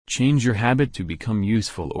Change your habit to become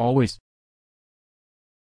useful always.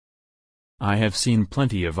 I have seen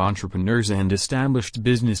plenty of entrepreneurs and established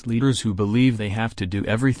business leaders who believe they have to do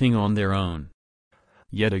everything on their own.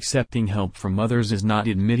 Yet accepting help from others is not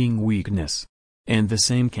admitting weakness. And the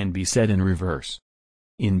same can be said in reverse.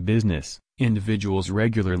 In business, individuals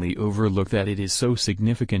regularly overlook that it is so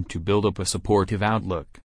significant to build up a supportive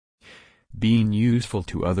outlook. Being useful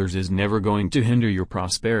to others is never going to hinder your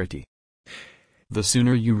prosperity. The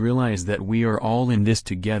sooner you realize that we are all in this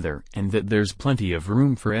together and that there's plenty of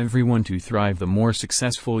room for everyone to thrive, the more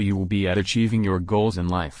successful you will be at achieving your goals in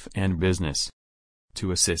life and business.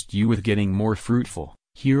 To assist you with getting more fruitful,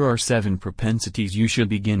 here are 7 propensities you should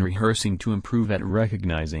begin rehearsing to improve at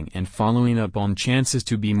recognizing and following up on chances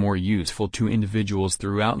to be more useful to individuals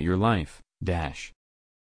throughout your life.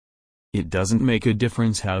 It doesn't make a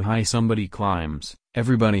difference how high somebody climbs,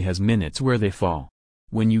 everybody has minutes where they fall.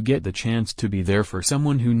 When you get the chance to be there for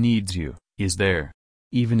someone who needs you, is there.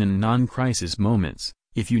 Even in non-crisis moments,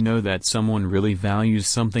 if you know that someone really values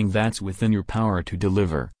something that's within your power to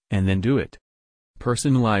deliver, and then do it.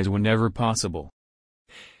 Personalize whenever possible.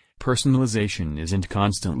 Personalization isn't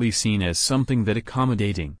constantly seen as something that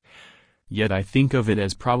accommodating. Yet I think of it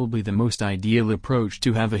as probably the most ideal approach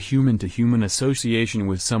to have a human-to-human association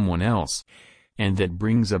with someone else, and that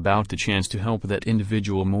brings about the chance to help that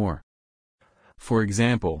individual more. For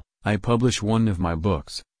example, I publish one of my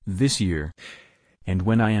books, this year, and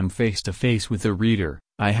when I am face-to-face with a reader,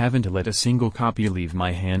 I haven't let a single copy leave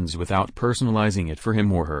my hands without personalizing it for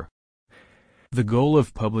him or her. The goal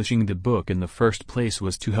of publishing the book in the first place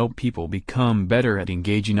was to help people become better at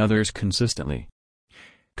engaging others consistently.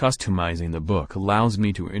 Customizing the book allows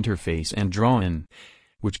me to interface and draw in,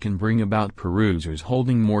 which can bring about perusers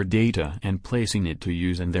holding more data and placing it to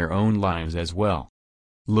use in their own lives as well.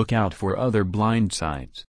 Look out for other blind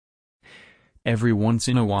sides. Every once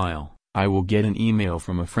in a while, I will get an email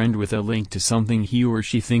from a friend with a link to something he or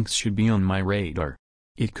she thinks should be on my radar.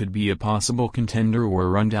 It could be a possible contender or a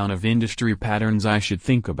rundown of industry patterns I should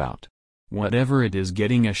think about. Whatever it is,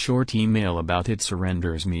 getting a short email about it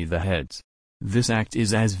surrenders me the heads. This act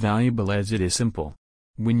is as valuable as it is simple.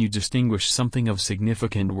 When you distinguish something of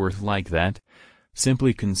significant worth like that,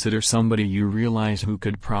 simply consider somebody you realize who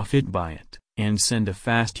could profit by it, and send a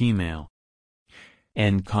fast email.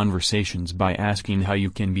 End conversations by asking how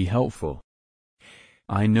you can be helpful.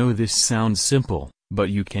 I know this sounds simple, but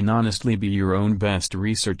you can honestly be your own best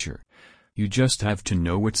researcher. You just have to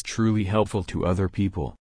know what's truly helpful to other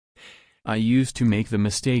people. I used to make the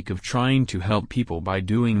mistake of trying to help people by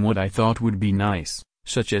doing what I thought would be nice,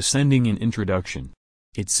 such as sending an introduction.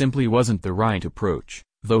 It simply wasn't the right approach,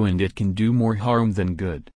 though, and it can do more harm than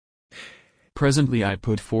good. Presently I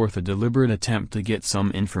put forth a deliberate attempt to get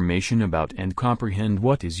some information about and comprehend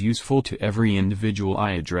what is useful to every individual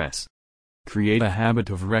I address. Create a habit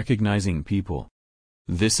of recognizing people.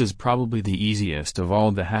 This is probably the easiest of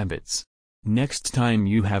all the habits. Next time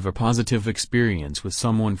you have a positive experience with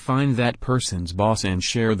someone, find that person's boss and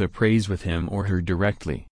share the praise with him or her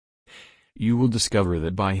directly. You will discover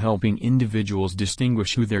that by helping individuals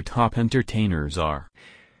distinguish who their top entertainers are,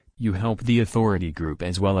 you help the authority group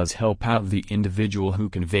as well as help out the individual who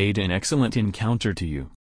conveyed an excellent encounter to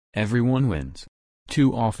you. Everyone wins.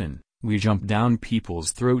 Too often, we jump down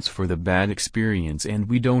people's throats for the bad experience and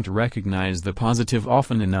we don't recognize the positive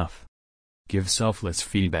often enough. Give selfless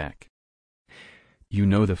feedback. You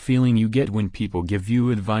know the feeling you get when people give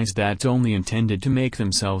you advice that's only intended to make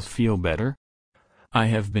themselves feel better? I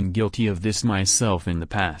have been guilty of this myself in the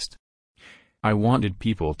past. I wanted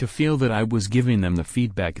people to feel that I was giving them the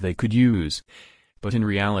feedback they could use, but in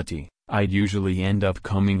reality, I'd usually end up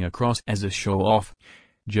coming across as a show-off,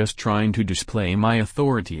 just trying to display my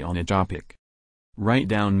authority on a topic. Write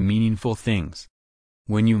down meaningful things.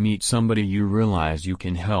 When you meet somebody you realize you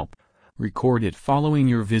can help, record it following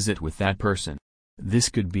your visit with that person. This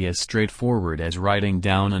could be as straightforward as writing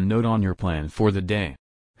down a note on your plan for the day.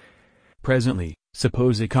 Presently,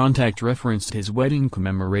 suppose a contact referenced his wedding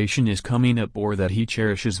commemoration is coming up or that he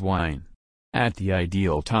cherishes wine. At the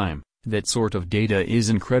ideal time, that sort of data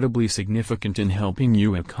is incredibly significant in helping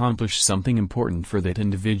you accomplish something important for that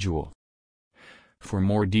individual. For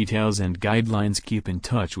more details and guidelines, keep in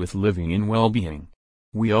touch with Living in Wellbeing.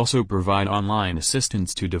 We also provide online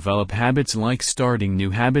assistance to develop habits like starting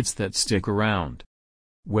new habits that stick around.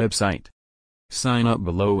 Website. Sign up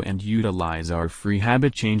below and utilize our free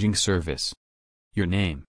habit-changing service. Your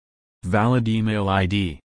name. Valid email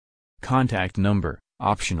ID. Contact number,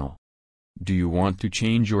 optional. Do you want to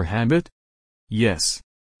change your habit? Yes.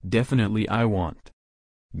 Definitely I want.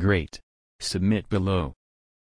 Great. Submit below.